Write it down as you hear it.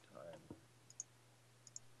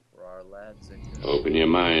Open your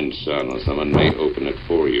mind, son, or someone may open it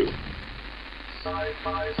for you.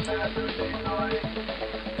 Sci-Fi Saturday Night.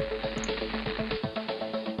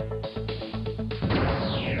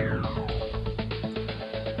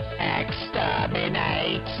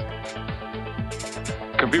 Exterminate!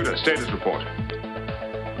 Computer, status report.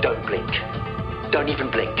 Don't blink. Don't even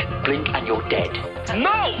blink. Blink and you're dead.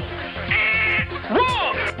 No!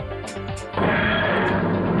 Wrong!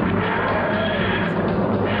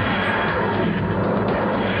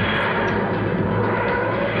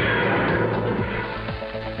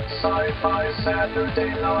 Sci-Fi Saturday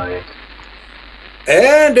Night.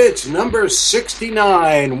 And it's number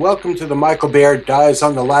 69. Welcome to the Michael Baird Dies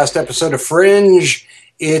on the Last episode of Fringe.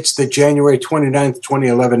 It's the January 29th,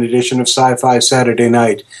 2011 edition of Sci-Fi Saturday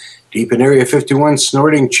Night. Deep in Area 51,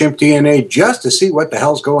 snorting chimp DNA just to see what the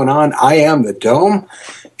hell's going on. I am the Dome.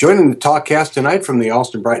 Joining the talkcast tonight from the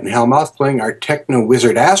Alston Brighton Hellmouth, playing our techno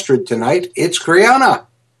wizard Astrid tonight, it's Kriana.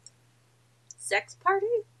 Sex party?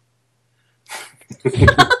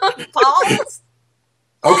 Balls?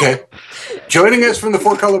 Okay. Joining us from the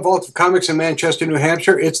Four Color Vault of Comics in Manchester, New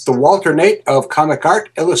Hampshire, it's the Walter Nate of Comic Art,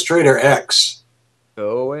 Illustrator X.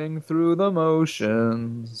 Going through the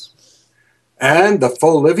motions. And the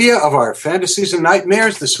Folivia of our Fantasies and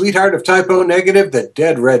Nightmares, the sweetheart of Typo Negative, the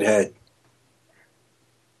dead redhead.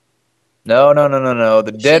 No.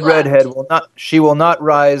 The dead redhead will not. She will not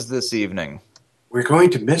rise this evening. We're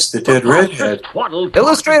going to miss the dead redhead.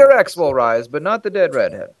 Illustrator X will rise, but not the dead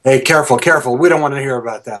redhead. Hey, careful. We don't want to hear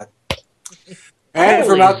about that. And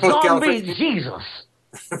from Outpost California, Jesus!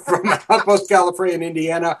 from Outpost California in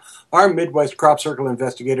Indiana, our Midwest Crop Circle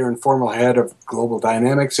investigator and former head of Global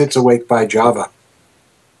Dynamics, it's Awake by Java.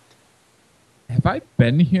 Have I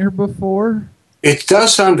been here before? It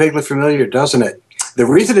does sound vaguely familiar, doesn't it? The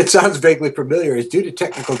reason it sounds vaguely familiar is due to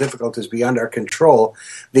technical difficulties beyond our control.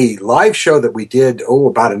 The live show that we did,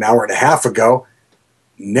 about an hour and a half ago,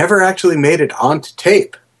 never actually made it onto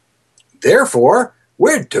tape. Therefore,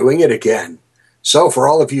 we're doing it again. So for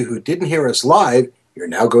all of you who didn't hear us live, you're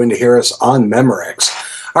now going to hear us on Memorex.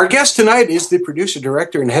 Our guest tonight is the producer,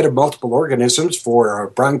 director, and head of multiple organisms for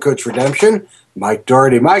Brown Coats Redemption, Mike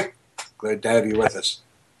Doherty. Mike, glad to have you with us.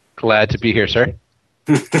 Glad to be here, sir.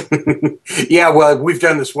 Yeah, well, we've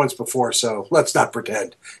done this once before, so let's not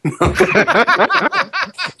pretend.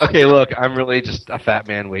 Okay, look, I'm really just a fat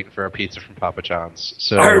man waiting for a pizza from Papa John's.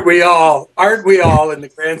 So Aren't we all? Aren't we all in the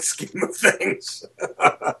grand scheme of things?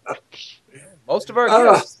 Most of our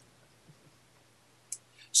guests.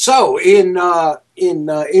 So, in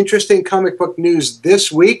interesting comic book news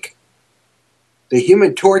this week, the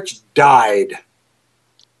Human Torch died.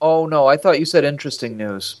 Oh, no, I thought you said interesting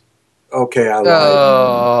news. Okay, I lied.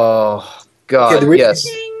 Oh, God, Okay, yes.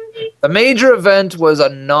 The major event was a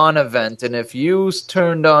non-event, and if you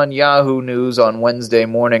turned on Yahoo News on Wednesday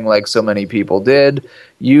morning like so many people did,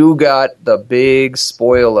 you got the big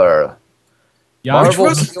spoiler.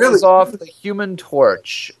 Marvel kills off the Human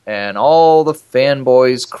Torch, and all the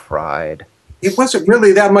fanboys cried. It wasn't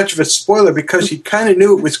really that much of a spoiler because you kind of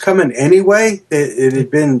knew it was coming anyway. It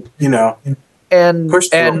had been,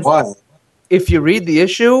 pushed for a while. If you read the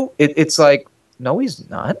issue, it's like, no, he's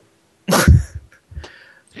not.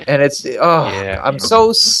 And it's, I'm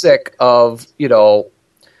so sick of,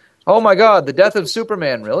 oh my God, the death of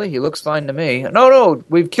Superman, really? He looks fine to me. No,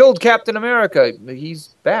 we've killed Captain America. He's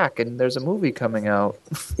back, and there's a movie coming out.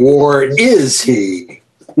 Or is he?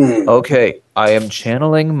 Okay, I am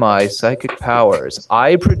channeling my psychic powers.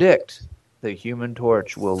 I predict the Human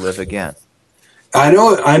Torch will live again. I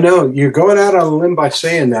know. You're going out on a limb by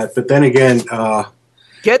saying that, but then again,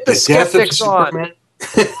 get the skeptics on.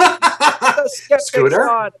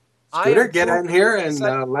 Scooter, get in here and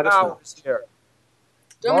let us know.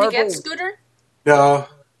 Do you want me to get Scooter? No,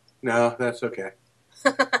 that's okay.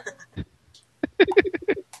 No.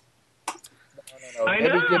 I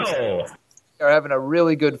know. They're having a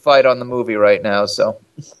really good fight on the movie right now, so.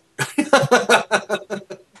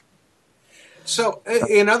 So,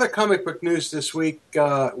 in other comic book news this week,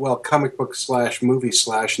 comic book / movie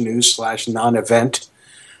 / news / non-event,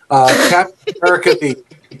 Captain America,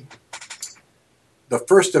 the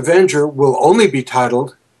First Avenger, will only be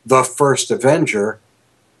titled The First Avenger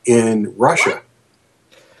in Russia.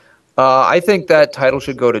 I think that title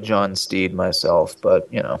should go to John Steed myself, but,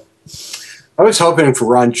 I was hoping for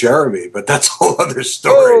Ron Jeremy, but that's a whole other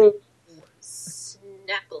story. Oh.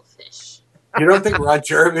 Snacklefish. You don't think Ron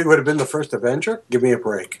Jeremy would have been the first Avenger? Give me a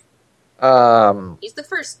break. He's the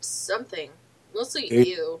first something. Mostly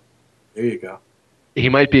you. There you go. He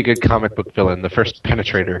might be a good comic book villain, the first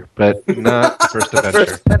Penetrator, but not the first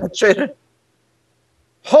Avenger. Penetrator.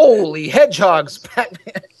 Holy hedgehogs,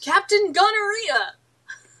 Batman! Captain Gonorrhea.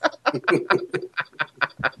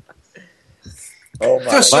 Oh my!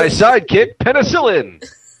 My sidekick, penicillin.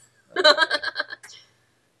 No,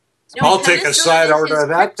 I'll take a penicillin side is order his of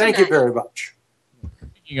that. Thank you kryptonite. very much.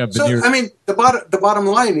 Speaking of So, veneer- I mean, the bottom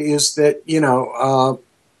line is that,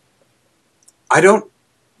 I don't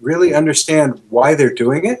really understand why they're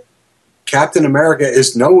doing it. Captain America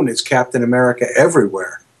is known as Captain America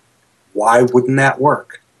everywhere. Why wouldn't that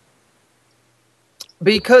work?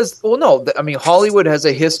 Because, well, no, I mean, Hollywood has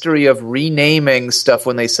a history of renaming stuff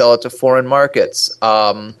when they sell it to foreign markets.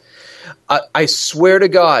 I swear to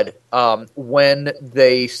God, when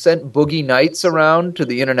they sent Boogie Nights around to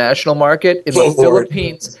the international market in the Lord.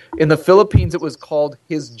 Philippines, it was called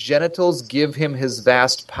 "His Genitals Give Him His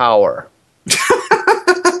Vast Power."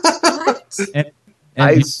 and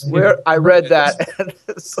I in- swear, I read that, and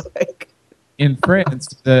it's like, in France,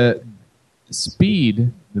 the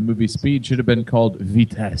movie Speed, should have been called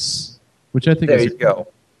Vitesse, which I think there is you go.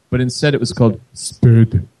 But instead, it was called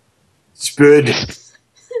Speed. Spud.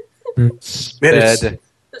 Man, Bed.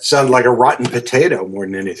 it sounded like a rotten potato more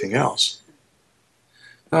than anything else.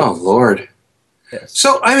 Oh, Lord. Yes.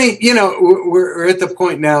 So, I mean, we're at the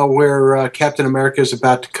point now where Captain America is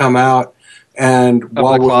about to come out, and Of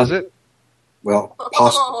the closet. well,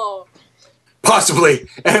 Oh, possibly,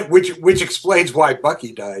 which explains why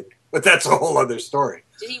Bucky died, but that's a whole other story.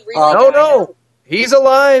 did he really? No, die? no, he's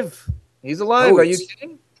alive. He's alive. No, Are you he's-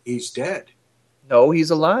 kidding? He's dead. No, he's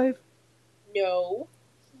alive. No,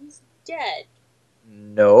 he's dead.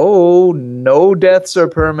 No deaths are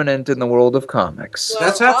permanent in the world of comics. Well,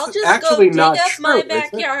 That's I'll just actually go not dig up true, my is it?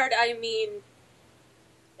 backyard. I mean,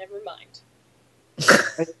 never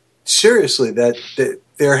mind. Seriously, that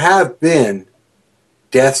there have been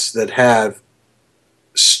deaths that have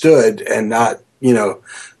stood and not,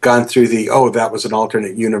 gone through the that was an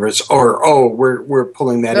alternate universe, or we're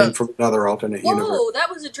pulling that in from another alternate universe. Whoa, that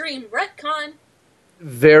was a dream. Retcon.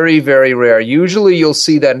 Very, very rare. Usually you'll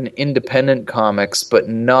see that in independent comics, but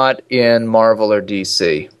not in Marvel or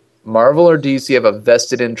DC. Marvel or DC have a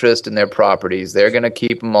vested interest in their properties. They're going to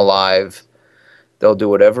keep them alive. They'll do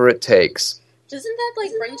whatever it takes. Doesn't that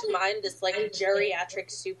bring to mind this geriatric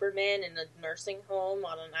Superman in a nursing home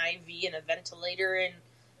on an IV and a ventilator and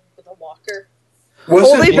with a walker?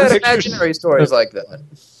 Wasn't- They've had pictures- imaginary stories like that.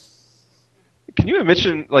 Can you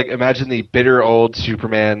imagine the bitter old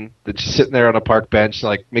Superman that's just sitting there on a park bench,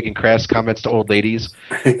 making crass comments to old ladies,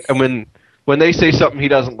 and when they say something he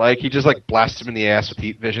doesn't like, he just blasts them in the ass with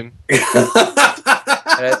heat vision. And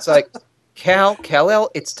it's like, Kal-El,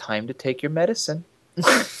 it's time to take your medicine.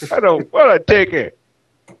 I don't want to take it.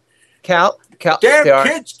 Cal, Damn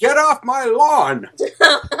kids, get off my lawn!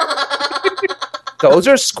 those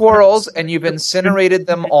are squirrels, and you've incinerated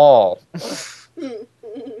them all.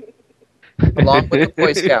 Along with the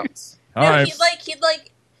Boy Scouts. All No, right.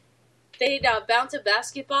 they'd bounce a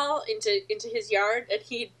basketball into his yard and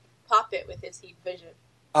he'd pop it with his heat vision.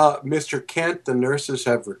 Mr. Kent, the nurses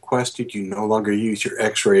have requested you no longer use your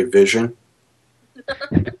X-ray vision.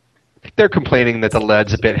 They're complaining that the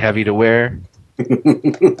lead's a bit heavy to wear.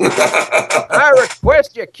 I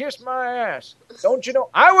request you kiss my ass. Don't you know?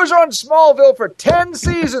 I was on Smallville for 10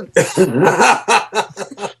 seasons.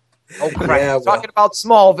 Oh, crap. Yeah, He's talking about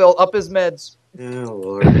Smallville, up his meds. Oh,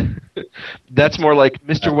 Lord. That's more like,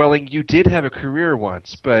 Mr. Welling, you did have a career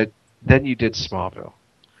once, but then you did Smallville.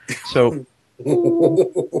 So,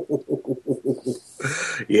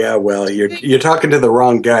 Yeah, well, you're talking to the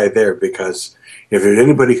wrong guy there, because if there's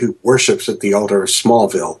anybody who worships at the altar of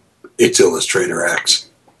Smallville, it's Illustrator X.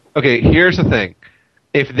 okay, here's the thing.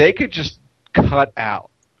 If they could just cut out,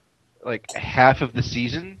 half of the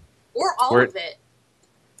season, Or all Where- of it.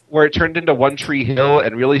 where it turned into One Tree Hill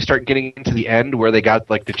and really start getting into the end where they got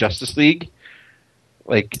the Justice League.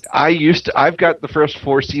 I've got the first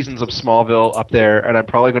 4 seasons of Smallville up there, and I'm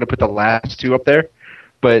probably going to put the last 2 up there.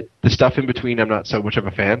 But the stuff in between, I'm not so much of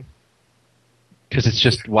a fan. Because it's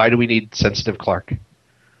just, why do we need sensitive Clark?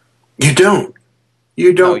 You don't.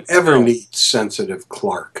 You don't you ever don't. need sensitive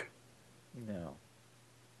Clark. No.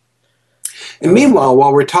 And meanwhile,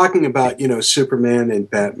 while we're talking about, Superman and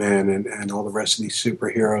Batman and all the rest of these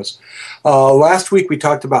superheroes, last week we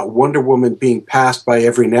talked about Wonder Woman being passed by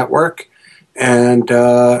every network, and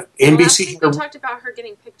Last NBC. week we talked about her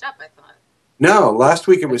getting picked up, I thought. No, last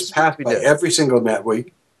week it was Last week passed we by did. every single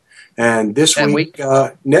netweek, and this And week,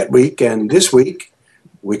 Netweek, and this week,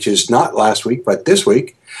 which is not last week but this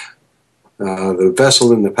week, the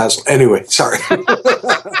vessel in the pestle. Anyway, sorry.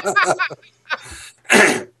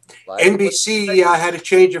 NBC had a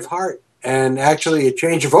change of heart and actually a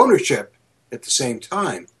change of ownership at the same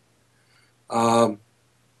time.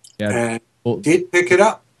 Yeah, and well, did pick it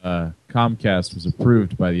up. Comcast was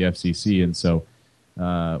approved by the FCC, and so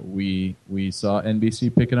we saw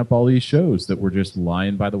NBC picking up all these shows that were just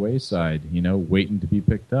lying by the wayside, waiting to be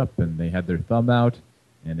picked up, and they had their thumb out,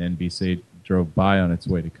 and NBC drove by on its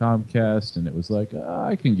way to Comcast, and it was like,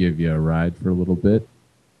 I can give you a ride for a little bit.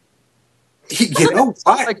 You know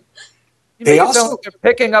why? Like, They also they're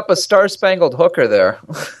picking up a star-spangled hooker there.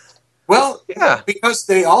 well, Yeah. because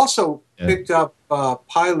they also Yeah. picked up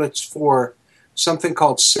pilots for something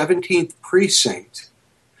called 17th Precinct,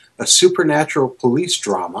 a supernatural police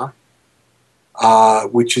drama,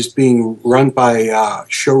 which is being run by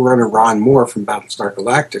showrunner Ron Moore from Battlestar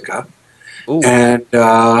Galactica, Ooh. and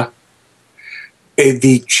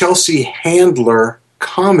the Chelsea Handler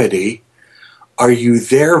comedy, Are You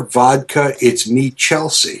There, Vodka? It's Me,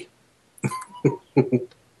 Chelsea.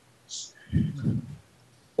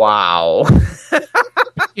 Wow.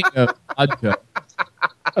 Speaking of vodka,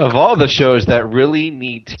 Of all the shows that really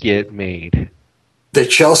need to get made, The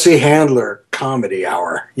Chelsea Handler Comedy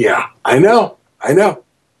Hour. Yeah, I know.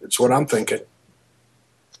 It's what I'm thinking.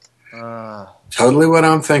 Totally what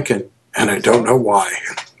I'm thinking. And I don't know why.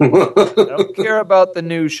 I don't care about the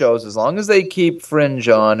new shows. As long as they keep Fringe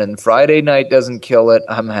on and Friday night doesn't kill it,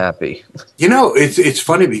 I'm happy. It's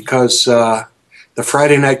funny because the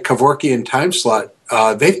Friday night Kevorkian time slot,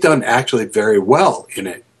 they've done actually very well in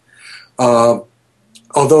it.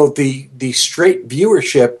 Although the straight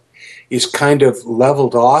viewership is kind of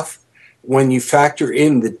leveled off, when you factor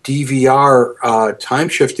in the DVR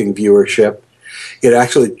time-shifting viewership, it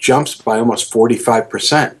actually jumps by almost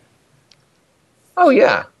 45%. Oh,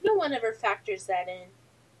 yeah. No one ever factors that in.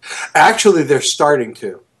 Actually, they're starting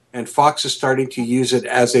to. And Fox is starting to use it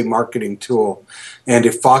as a marketing tool. And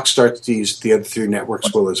if Fox starts to use it, the other three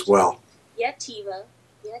networks will as well. Yeah, TiVo.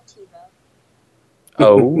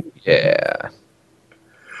 Oh, yeah.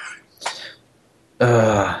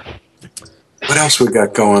 What else we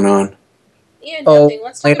got going on? Yeah, nothing.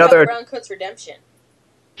 Let's talk another- about Brown Coat's Redemption.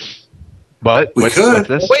 but We what's could.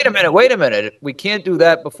 this? Wait a minute. We can't do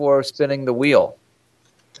that before spinning the wheel.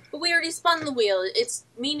 But we already spun the wheel. It's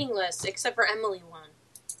meaningless, except for Emily won.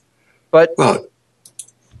 But Well,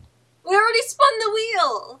 We already spun the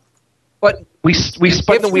wheel! We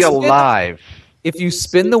spun If the you wheel spin- live. if you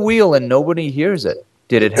spin the wheel and nobody hears it,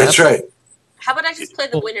 did it happen? that's right. How about I just play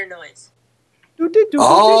the winner noise?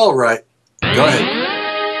 All right. Go ahead.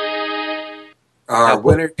 Our Now,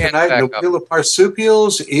 winner put your hand tonight, back up. Nobila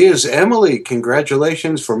Marsupials, is Emily.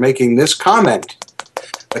 Congratulations for making this comment.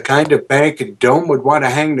 The kind of bank a dome would want to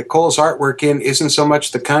hang Nicole's artwork in isn't so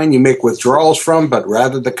much the kind you make withdrawals from, but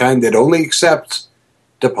rather the kind that only accepts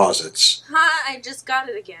deposits. Ha! I just got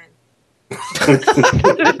it again.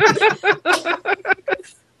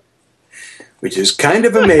 Which is kind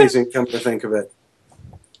of amazing, come to think of it.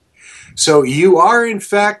 So you are, in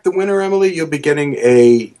fact, the winner, Emily. You'll be getting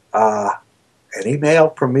an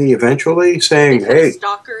email from me eventually saying, hey,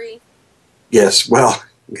 Stalkery. yes, well,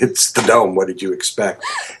 it's the dome. What did you expect?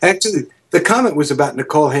 Actually, the comment was about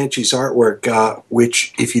Nicole Hanchy's artwork,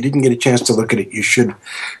 which, if you didn't get a chance to look at it, you should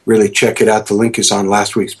really check it out. The link is on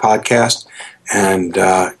last week's podcast, and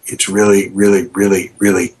it's really, really, really,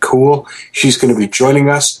 really cool. She's going to be joining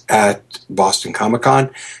us at Boston Comic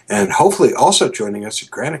Con, and hopefully also joining us at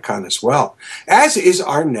GraniteCon as well, as is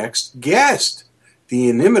our next guest, the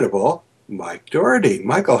inimitable Mike Doherty.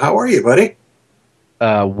 Michael, how are you, buddy?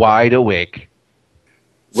 Wide awake.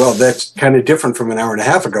 Well, that's kind of different from an hour and a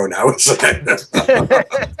half ago now, isn't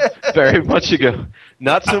it? Very much ago.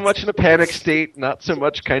 Not so much in a panic state, not so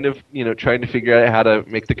much kind of, trying to figure out how to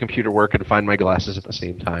make the computer work and find my glasses at the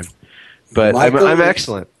same time. But Michael I'm is-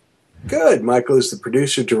 excellent. Good. Michael is the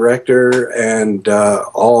producer, director, and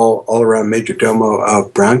all around major domo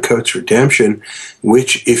of Browncoat's Redemption,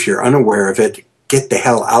 which, if you're unaware of it, get the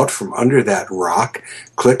hell out from under that rock.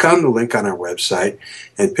 Click on the link on our website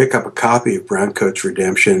and pick up a copy of Browncoat's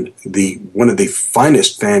Redemption, one of the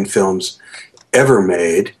finest fan films ever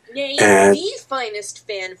made, Nay, And- the finest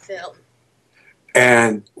fan film.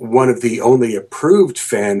 and one of the only approved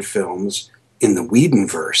fan films in the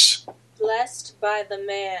Whedonverse Blessed by the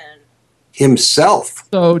man. himself.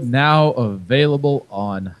 so now available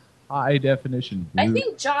on high definition. I Blu-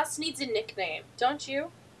 think Joss needs a nickname, don't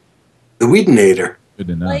you? The Whedonator. Good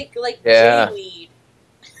enough. Like Yeah. J-Weed.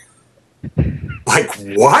 Like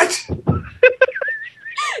what?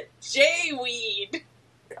 J-Weed.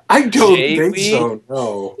 I don't J-Weed? think so,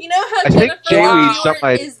 no. You know how I think Jennifer J-Weed's Love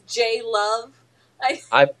something is J-Love?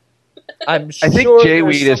 I'm sure I think there's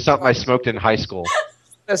J-Weed is something I smoked in high school.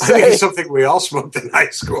 I think it's something we all smoked in high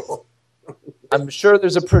school. I'm sure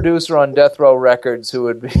there's a producer on Death Row Records who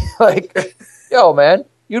would be like, yo, man,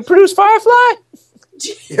 You'd produce Firefly?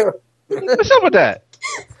 Yeah. What's up with that?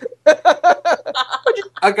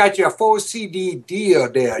 I got you a full CD deal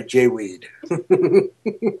there, J-Weed.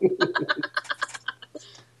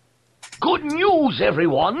 Good news,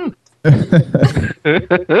 everyone.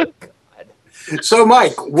 So,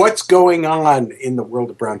 Mike, what's going on in the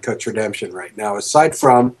world of Brown Coats Redemption right now, aside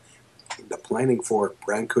from the planning for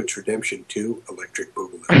Brown Coats Redemption 2 Electric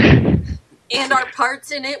Boogaloo? And our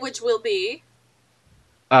parts in it, which will be...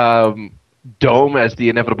 Dome as the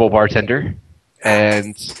inevitable bartender,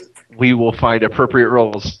 and we will find appropriate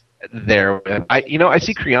roles there. I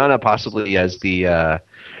see Kriana possibly as the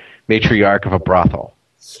matriarch of a brothel.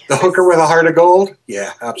 The hooker with a heart of gold?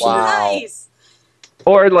 Yeah, absolutely. Nice!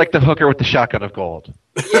 Or like the hooker with the shotgun of gold.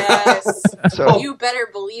 Yes. So You better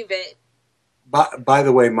believe it. By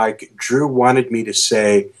the way, Mike, Drew wanted me to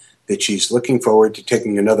say that she's looking forward to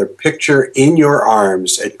taking another picture in your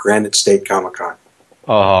arms at Granite State Comic-Con.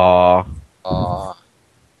 Aww.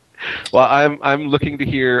 Well, I'm looking to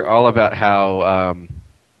hear all about how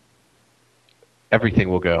everything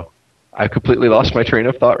will go. I completely lost my train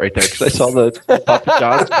of thought right there because I saw the Papa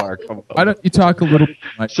John's mark. Why don't you talk a little?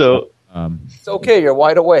 So It's okay, you're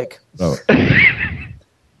wide awake. Oh.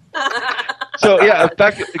 So yeah,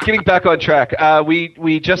 getting back on track.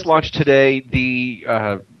 We just launched today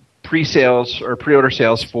the pre-sales or pre-order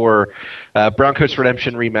sales for Brown Coats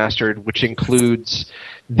Redemption Remastered, which includes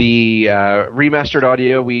the remastered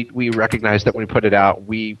audio. We recognized that when we put it out,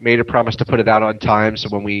 we made a promise to put it out on time. So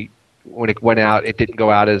when it went out, it didn't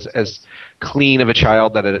go out as clean of a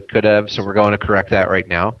child that it could have. So we're going to correct that right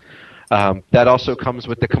now. That also comes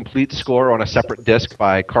with the complete score on a separate disc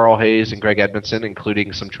by Carl Hayes and Greg Edmondson,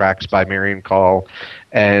 including some tracks by Marion Call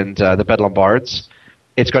and the Bedlam Bards.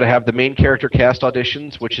 It's going to have the main character cast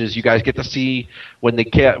auditions, which is you guys get to see when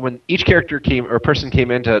each character person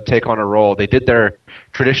came in to take on a role. They did their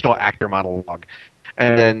traditional actor monologue,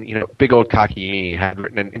 and then big old cocky me had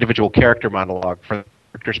written an individual character monologue from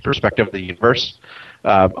the character's perspective of the universe.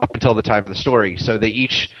 Up until the time of the story. So they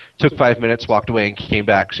each took 5 minutes, walked away, and came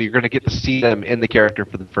back. So you're going to get to see them in the character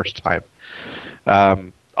for the first time.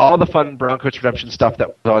 All the fun Brown Coats Redemption stuff that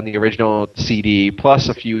was on the original CD, plus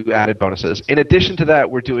a few added bonuses. In addition to that,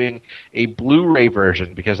 we're doing a Blu-ray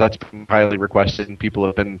version because that's been highly requested, and people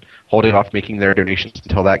have been holding off making their donations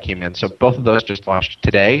until that came in. So both of those just launched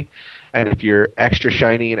today. And if you're extra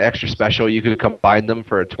shiny and extra special, you can combine them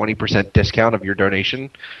for a 20% discount of your donation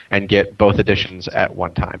and get both editions at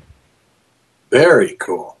one time. Very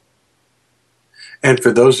cool. And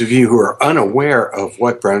for those of you who are unaware of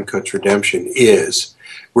what Brown Coats Redemption is,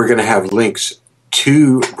 we're going to have links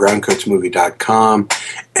to browncoatsmovie.com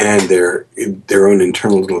and their own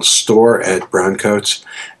internal little store at Brown Coats.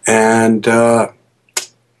 And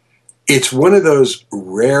it's one of those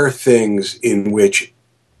rare things in which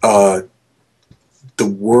the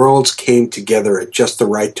worlds came together at just the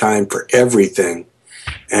right time for everything,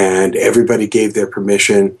 and everybody gave their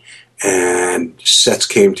permission, and sets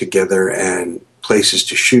came together, and places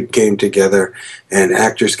to shoot came together, and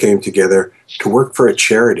actors came together to work for a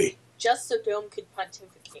charity. Just so Dome could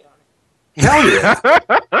pontificate on it. Hell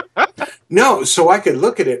yeah. No, so I could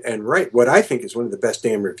look at it and write what I think is one of the best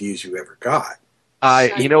damn reviews you ever got.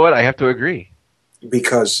 You know what? I have to agree.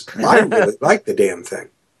 Because I really like the damn thing.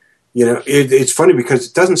 It's funny because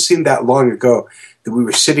it doesn't seem that long ago that we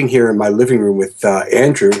were sitting here in my living room with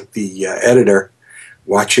Andrew, the editor,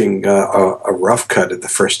 watching a rough cut of the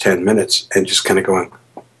first 10 minutes and just kind of going,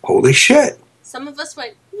 holy shit. Some of us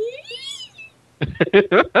went...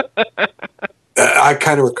 I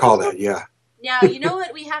kind of recall that, yeah. Now, you know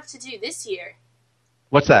what we have to do this year?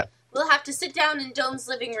 What's that? We'll have to sit down in Dome's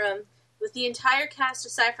living room with the entire cast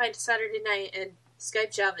of Sci-Fi Saturday Night and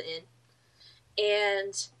Skype Java in.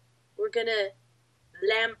 And we're going to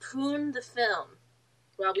lampoon the film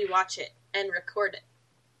while we watch it and record it.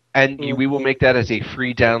 And we will make that as a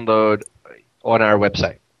free download on our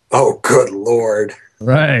website. Oh, good Lord.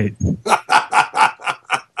 Right.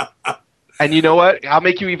 And you know what? I'll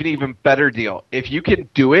make you even better deal. If you can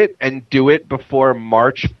do it and do it before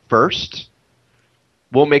March 1st,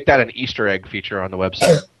 we'll make that an Easter egg feature on the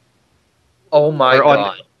website. Oh my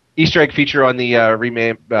God. Easter egg feature on the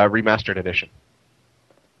remastered edition.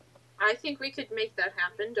 I think we could make that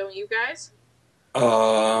happen, don't you guys?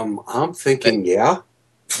 I'm thinking, yeah.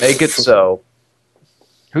 Make it so.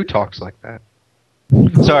 Who talks like that?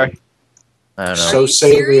 Sorry. I don't know. So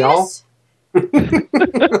say we all.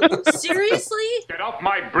 Seriously? Get off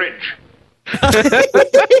my bridge.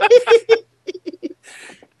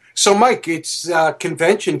 So, Mike, it's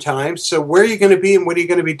convention time. So where are you going to be and what are you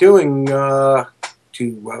going to be doing to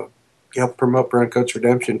help promote Brown Coats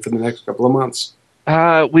Redemption for the next couple of months?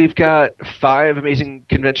 We've got 5 amazing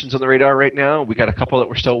conventions on the radar right now. We got a couple that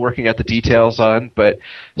we're still working out the details on, but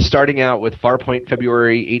starting out with Farpoint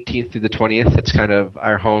February 18th through the 20th. That's kind of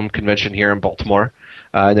our home convention here in Baltimore.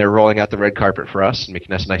 And they're rolling out the red carpet for us and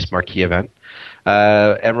making us a nice marquee event.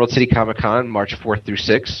 Emerald City Comic Con, March 4th through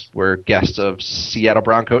 6th. We're guests of Seattle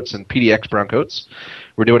Browncoats and PDX Browncoats.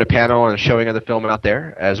 We're doing a panel and a showing of the film out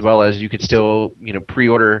there, as well as you could still,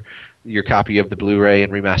 pre-order your copy of the Blu-ray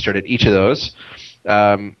and remastered at each of those.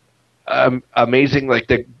 Amazing, like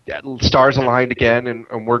the stars aligned again,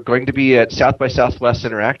 and we're going to be at South by Southwest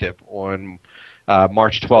Interactive on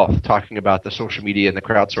March 12th, talking about the social media and the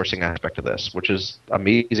crowdsourcing aspect of this, which is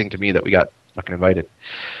amazing to me that we got fucking invited.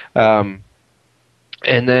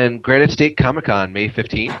 And then Granite State Comic Con, May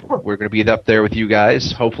 15th. We're going to be up there with you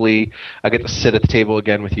guys. Hopefully, I get to sit at the table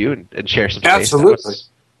again with you and share some space. Absolutely.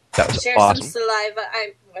 That was Share awesome. some saliva.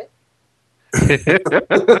 What?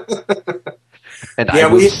 And Yeah, I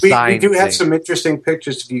will we sign do have things. some interesting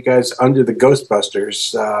pictures of you guys under the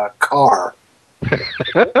Ghostbusters car.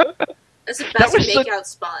 That's the best was so- makeout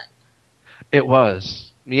spot. It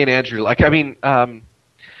was. Me and Andrew. And then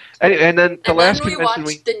the And last then we convention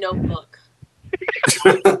watched The Notebook.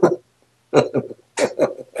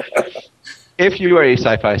 If you are a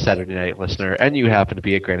Sci-Fi Saturday Night listener and you happen to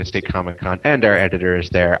be at Granite State Comic Con and our editor is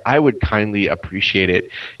there, I would kindly appreciate it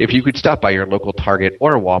if you could stop by your local Target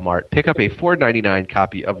or Walmart, pick up a $4.99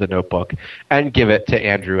 copy of The Notebook, and give it to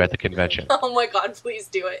Andrew at the convention. Oh my god, please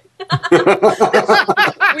do it.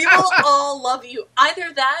 We will all love you.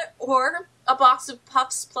 Either that or a box of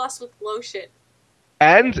Puffs Plus with lotion.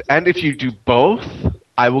 And if you do both,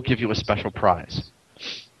 I will give you a special prize.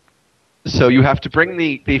 So you have to bring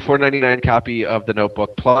the $4.99 copy of The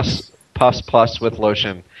Notebook plus Puffs Plus with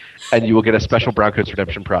lotion, and you will get a special Browncoats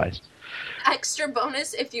Redemption prize. Extra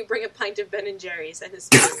bonus if you bring a pint of Ben & Jerry's and a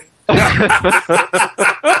spoon.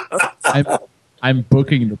 I'm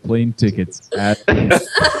booking the plane tickets at.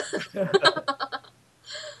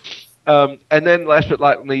 And then last but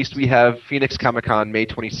not least, we have Phoenix Comic Con, May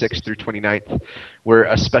 26th through 29th. We're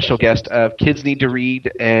a special guest of Kids Need to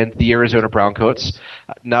Read and the Arizona Browncoats.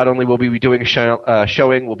 Not only will we be doing a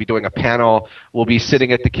showing, we'll be doing a panel. We'll be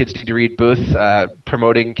sitting at the Kids Need to Read booth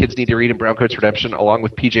promoting Kids Need to Read and Browncoats Redemption, along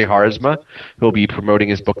with PJ Harzma, who will be promoting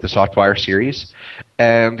his book, The Softwire series.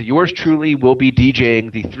 And yours truly will be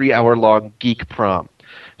DJing the 3-hour-long Geek Prom.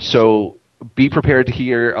 So be prepared to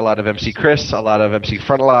hear a lot of MC Chris, a lot of MC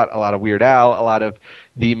Frontalot, a lot of Weird Al, a lot of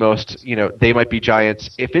the most, They Might Be Giants.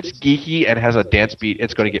 If it's geeky and has a dance beat,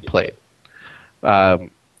 it's going to get played.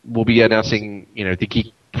 We'll be announcing, the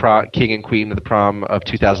Geek King and Queen of the Prom of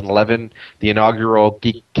 2011. The inaugural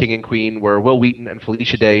Geek King and Queen were Will Wheaton and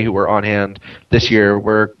Felicia Day, who were on hand this year.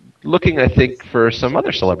 We're looking, I think, for some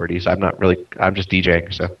other celebrities. I'm just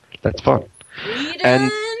DJing, so that's fun.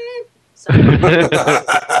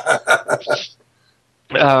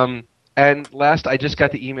 And last, I just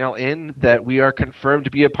got the email in that we are confirmed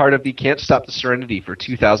to be a part of the Can't Stop the Serenity for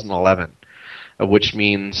 2011, which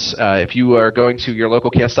means if you are going to your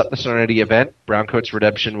local Can't Stop the Serenity event, Browncoats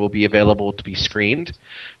Redemption will be available to be screened,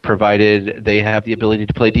 provided they have the ability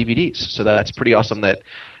to play DVDs. So that's pretty awesome.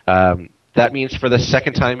 That means for the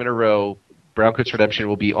second time in a row, Browncoats Redemption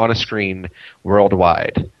will be on a screen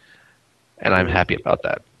worldwide, and I'm happy about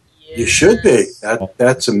that. You should be.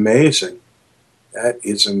 That's amazing. That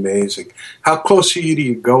is amazing. How close are you to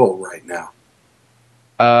your goal right now?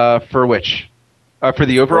 For which? For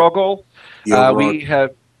the overall goal? The overall- We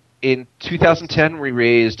have, in 2010, we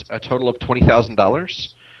raised a total of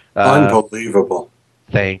 $20,000. Unbelievable.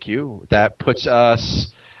 Thank you. That puts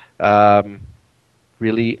us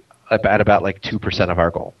really at about 2% of our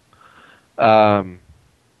goal.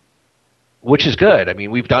 Which is good. I mean,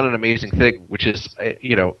 we've done an amazing thing, which is,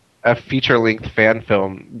 a feature-length fan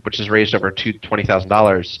film, which has raised over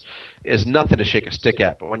 $20,000, is nothing to shake a stick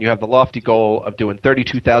at. But when you have the lofty goal of doing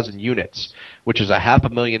 32,000 units, which is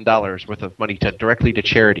 $500,000 worth of money directly to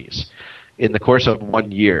charities in the course of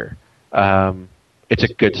 1 year, it's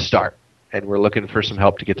a good start. And we're looking for some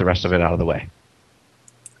help to get the rest of it out of the way.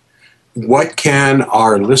 What can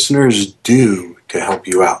our listeners do to help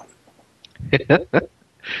you out?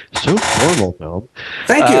 So formal, Bill.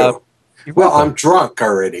 Thank you. Well, I'm drunk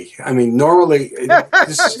already. I mean, normally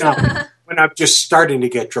this is not when I'm just starting to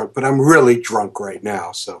get drunk, but I'm really drunk right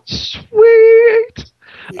now. So sweet.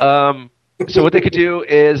 So what they could do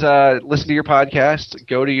is listen to your podcast,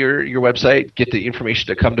 go to your website, get the information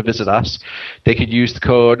to come to visit us. They could use the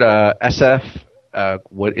code SF.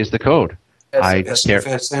 What is the code?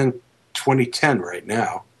 SFSN 2010 right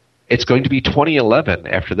now. It's going to be 2011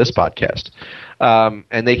 after this podcast.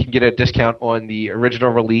 And they can get a discount on the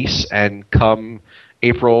original release and come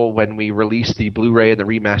April, when we release the Blu-ray and the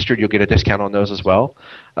remastered, you'll get a discount on those as well.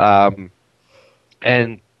 And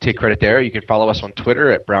take credit there. You can follow us on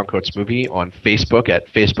Twitter at Browncoats Movie, on Facebook at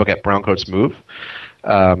Browncoats Move,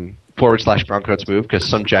 / Browncoats Move, because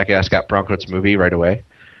some jackass got Browncoats Movie right away.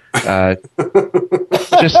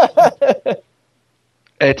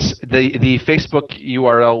 It's the Facebook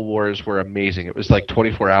URL wars were amazing. It was like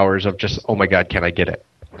 24 hours of just, oh my God, can I get it?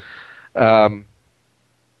 But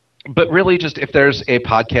really, just if there's a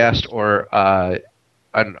podcast or a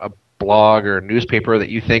blog or a newspaper that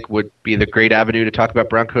you think would be the great avenue to talk about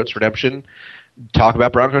Browncoats Redemption, talk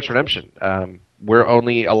about Browncoats Redemption. We're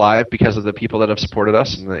only alive because of the people that have supported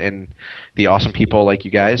us and the awesome people like you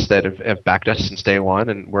guys that have backed us since day one,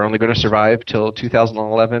 and we're only going to survive till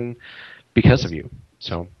 2011 because of you.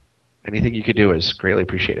 So anything you could do is greatly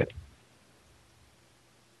appreciated.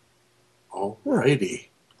 Alrighty.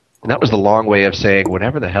 And that was the long way of saying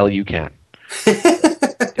whatever the hell you can.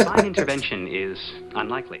 Divine intervention is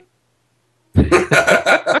unlikely. Just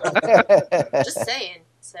saying.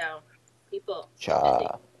 So, people.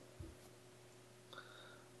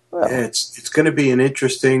 Well, yeah, it's going to be an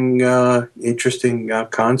interesting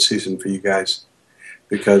con season for you guys,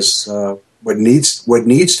 because what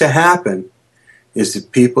needs to happen is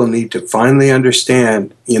that people need to finally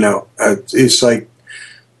understand. It's like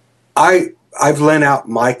I've lent out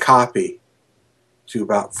my copy to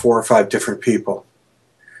about 4 or 5 different people,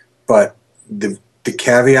 but the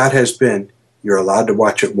caveat has been you're allowed to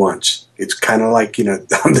watch it once. It's kind of like,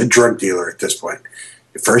 I'm the drug dealer at this point.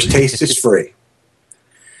 The first taste is free.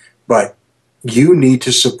 But you need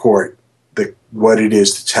to support what it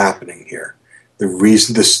is that's happening here. The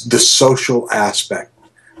reason, the social aspect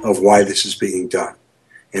of why this is being done.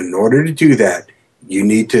 And in order to do that, you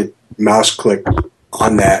need to mouse click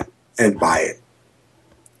on that and buy it.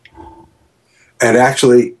 And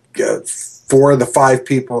actually, 4 of the 5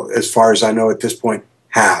 people, as far as I know at this point,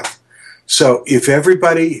 have. So if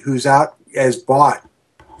everybody who's out has bought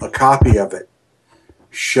a copy of it,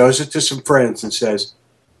 shows it to some friends and says,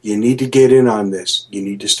 you need to get in on this. You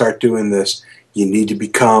need to start doing this. You need to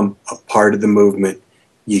become a part of the movement.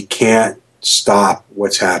 You can't stop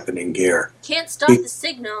what's happening here. Can't stop the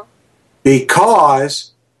signal.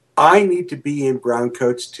 Because I need to be in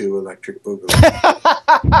Browncoats 2 Electric Boogaloo.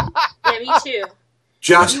 Yeah, me too.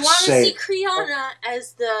 Just you want to say see Kriana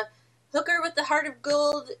as the hooker with the heart of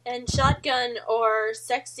gold and shotgun, or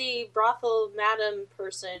sexy brothel madam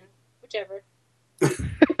person, whichever.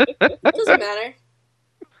 Doesn't matter.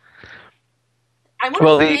 I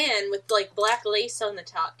want a fan with like black lace on the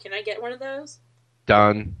top. Can I get one of those?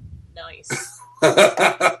 Done. Nice.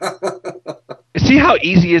 See how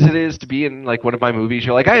easy it is to be in like one of my movies?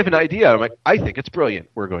 You're like, I have an idea. I'm like, I think it's brilliant.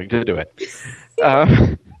 We're going to do it.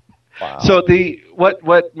 Wow. So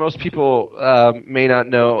what most people may not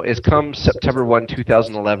know is come September 1,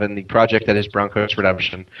 2011, the project that is Browncoats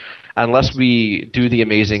Redemption, unless we do the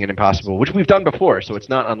amazing and impossible, which we've done before, so it's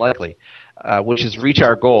not unlikely, which is reach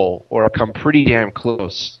our goal or come pretty damn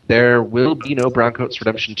close, there will be no Browncoats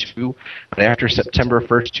Redemption 2. But after September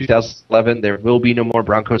 1st, 2011, there will be no more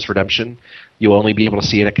Browncoats Redemption. You'll only be able to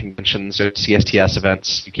see it at conventions or CSTS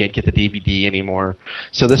events. You can't get the DVD anymore.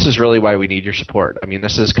 So this is really why we need your support. I mean,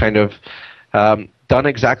 this is kind of done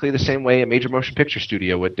exactly the same way a major motion picture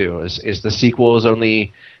studio would do. Is the sequel is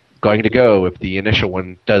only going to go if the initial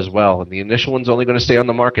one does well, and the initial one's only going to stay on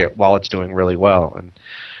the market while it's doing really well.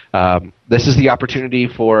 And this is the opportunity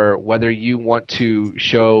for whether you want to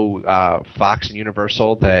show Fox and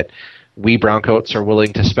Universal that we Browncoats are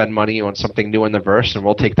willing to spend money on something new in the verse, and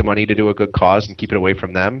we'll take the money to do a good cause and keep it away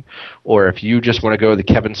from them. Or if you just want to go the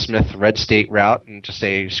Kevin Smith Red State route and just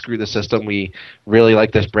say, screw the system, we really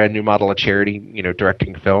like this brand new model of charity,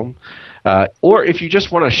 directing film. Or if you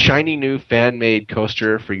just want a shiny new fan-made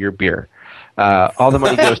coaster for your beer. All the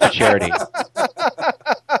money goes to charity.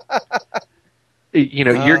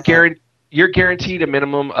 You're guaranteed a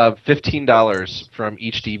minimum of $15 from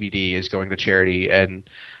each DVD is going to charity, and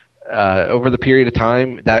over the period of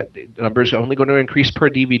time, that number is only going to increase per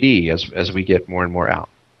DVD as we get more and more out.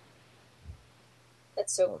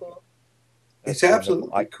 That's so cool. It's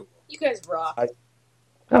absolutely cool. You guys rock.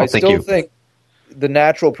 I still think the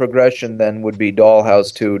natural progression then would be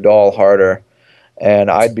Dollhouse 2, Doll Harder,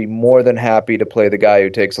 and I'd be more than happy to play the guy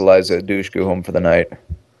who takes Eliza Dushku home for the night.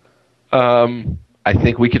 I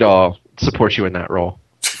think we could all support you in that role.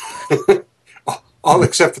 All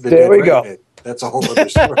except for the there dead we redhead. go. That's a whole other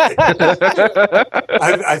story.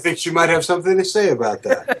 I think she might have something to say about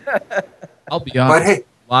that. I'll be honest. But hey,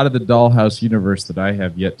 a lot of the Dollhouse universe that I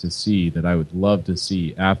have yet to see that I would love to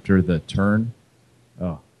see after the turn.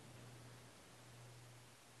 Oh.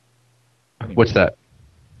 What's that?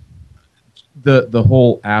 the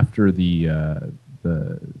whole after the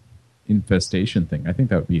infestation thing, I think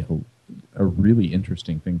that would be a really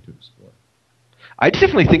interesting thing to explore. I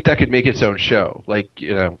definitely think that could make its own show. Like,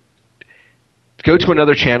 you know, go to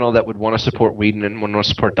another channel that would want to support Whedon and want to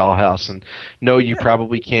support Dollhouse, and no, you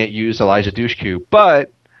probably can't use Elijah Dushku,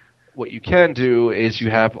 but what you can do is you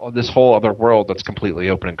have this whole other world that's completely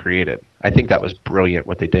open and created. I think that was brilliant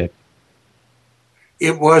what they did.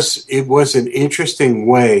 It was an interesting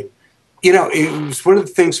way. You know, it was one of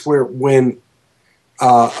the things where when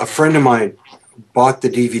a friend of mine bought the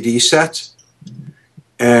DVD sets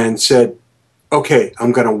and said, okay,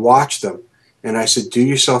 I'm going to watch them. And I said, do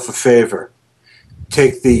yourself a favor.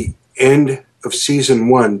 Take the end of season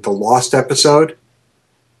 1, the lost episode,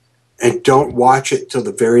 and don't watch it till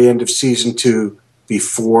the very end of season 2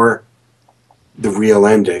 before the real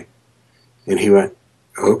ending. And he went,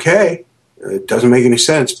 okay, it doesn't make any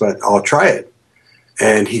sense, but I'll try it.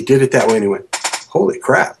 And he did it that way, and he went, holy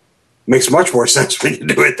crap. Makes much more sense when you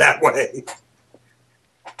do it that way.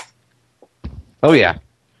 Oh, yeah.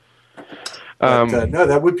 But, no,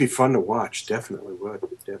 that would be fun to watch. Definitely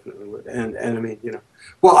would. And I mean, you know,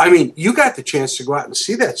 well, I mean, you got the chance to go out and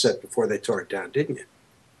see that set before they tore it down, didn't you?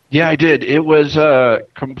 Yeah, I did. It was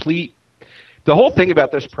complete. The whole thing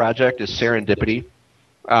about this project is serendipity.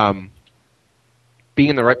 Being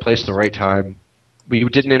in the right place at the right time. We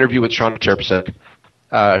did an interview with Shauna Terpsik.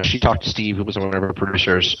 She talked to Steve, who was one of our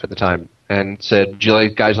producers at the time, and said, "Do you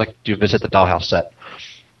guys like to visit the Dollhouse set?"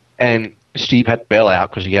 And Steve had to bail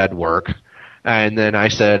out because he had work. And then I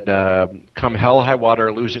said, come hell, high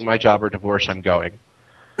water, losing my job or divorce, I'm going.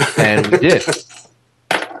 And we did.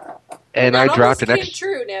 And that I dropped an almost came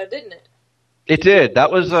true now, didn't it? It did.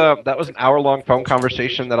 That was an hour-long phone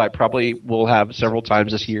conversation that I probably will have several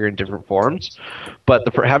times this year in different forms. But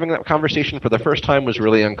having that conversation for the first time was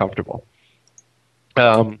really uncomfortable.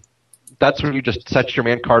 That's when you just set your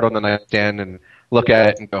man card on the nightstand and look at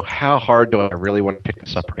it and go, how hard do I really want to pick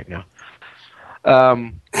this up right now?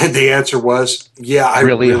 And the answer was, yeah, I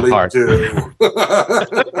really hard. Do.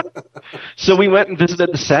 So we went and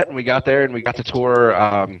visited the set, and we got there, and we got to tour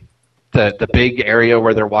the big area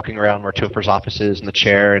where they're walking around where Topher's office is and the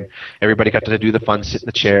chair, and everybody got to do the fun sit in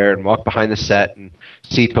the chair and walk behind the set and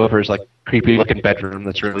see Topher's like creepy-looking bedroom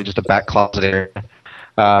that's really just a back closet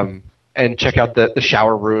area, and check out the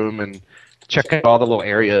shower room and check out all the little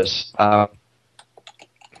areas.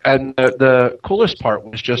 And the coolest part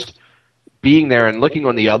was just being there and looking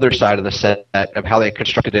on the other side of the set of how they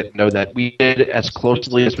constructed it, know that we did as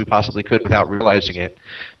closely as we possibly could without realizing it,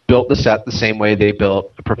 built the set the same way they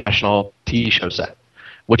built a professional TV show set,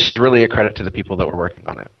 which is really a credit to the people that were working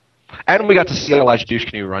on it. And we got to see Elijah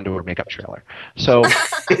Dushku run to her makeup trailer. So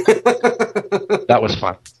that was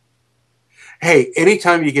fun. Hey,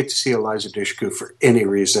 anytime you get to see Elijah Dushku for any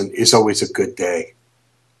reason is always a good day.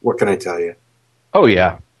 What can I tell you? Oh,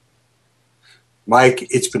 yeah. Mike,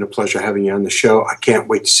 it's been a pleasure having you on the show. I can't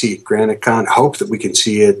wait to see you at GraniteCon. I hope that we can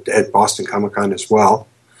see it at Boston Comic Con as well.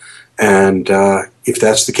 And if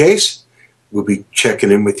that's the case, we'll be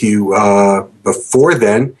checking in with you before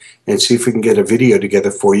then and see if we can get a video together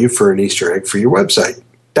for you for an Easter egg for your website.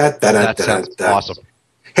 That sounds awesome.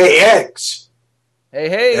 Hey, Eggs.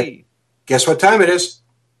 Hey. Guess what time it is?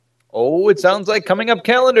 Oh, it sounds like coming up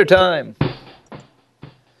calendar time.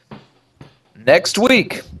 Next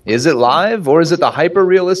week, is it live or is it the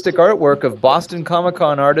hyper-realistic artwork of Boston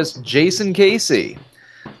Comic-Con artist Jason Casey?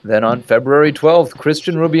 Then on February 12th,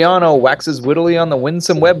 Christian Rubiano waxes wittily on the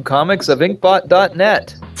winsome web comics of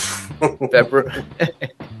Inkbot.net.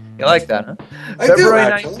 You like that, huh?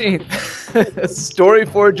 February 19th,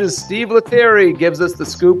 Storyforge's Steve Lettieri gives us the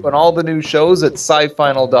scoop on all the new shows at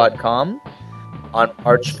scifinal.com. On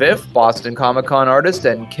March 5th, Boston Comic-Con artist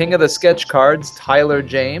and king of the sketch cards, Tyler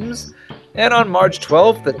James. And on March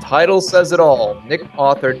 12th, the title says it all.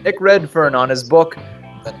 Author Nick Redfern on his book,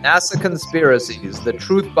 The NASA Conspiracies, The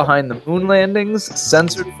Truth Behind the Moon Landings,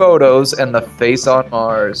 Censored Photos, and The Face on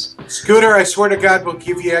Mars. Scooter, I swear to God, we'll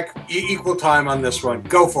give you equal time on this one.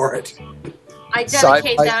 Go for it. I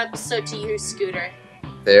dedicate that episode to you, Scooter.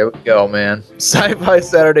 There we go, man. Sci-Fi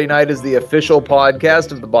Saturday Night is the official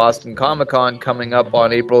podcast of the Boston Comic-Con coming up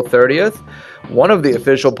on April 30th. One of the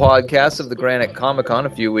official podcasts of the Granite Comic-Con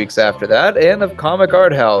a few weeks after that, and of Comic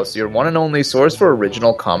Art House, your one and only source for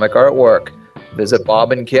original comic artwork. Visit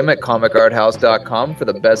Bob and Kim at comicarthouse.com for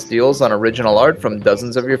the best deals on original art from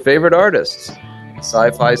dozens of your favorite artists.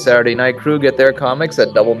 Sci-Fi Saturday Night crew get their comics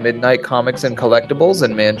at Double Midnight Comics and Collectibles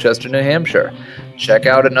in Manchester, New Hampshire. Check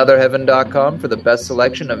out anotherheaven.com for the best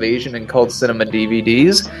selection of Asian and cult cinema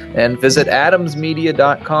DVDs, and visit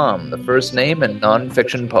adamsmedia.com, the first name in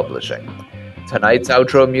nonfiction publishing. Tonight's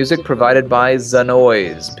outro music provided by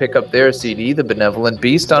Zanoise. Pick up their CD, The Benevolent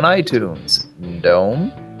Beast, on iTunes.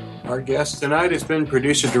 Dome? Our guest tonight has been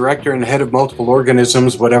producer, director, and head of multiple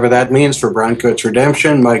organisms, whatever that means, for Browncoats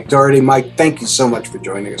Redemption, Mike Doherty. Mike, thank you so much for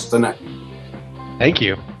joining us tonight. Thank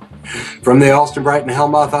you. From the Alston Brighton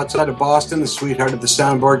Hellmouth outside of Boston, the sweetheart of the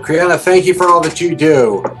soundboard, Kriana, thank you for all that you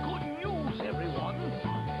do.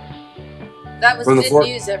 That was From good the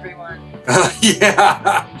news, everyone.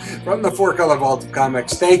 Yeah, from the Four Color Vault of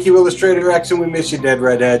Comics. Thank you, Illustrator X, and we miss you, Dead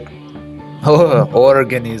Redhead. Oh,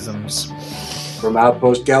 organisms. From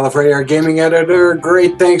Outpost Gallifrey, our gaming editor,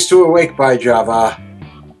 great thanks to Awake by Java.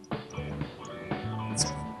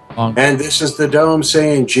 And this is the Dome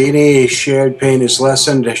saying, Genie, shared pain is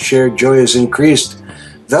lessened, shared joy is increased.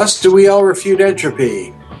 Thus do we all refute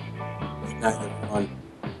entropy.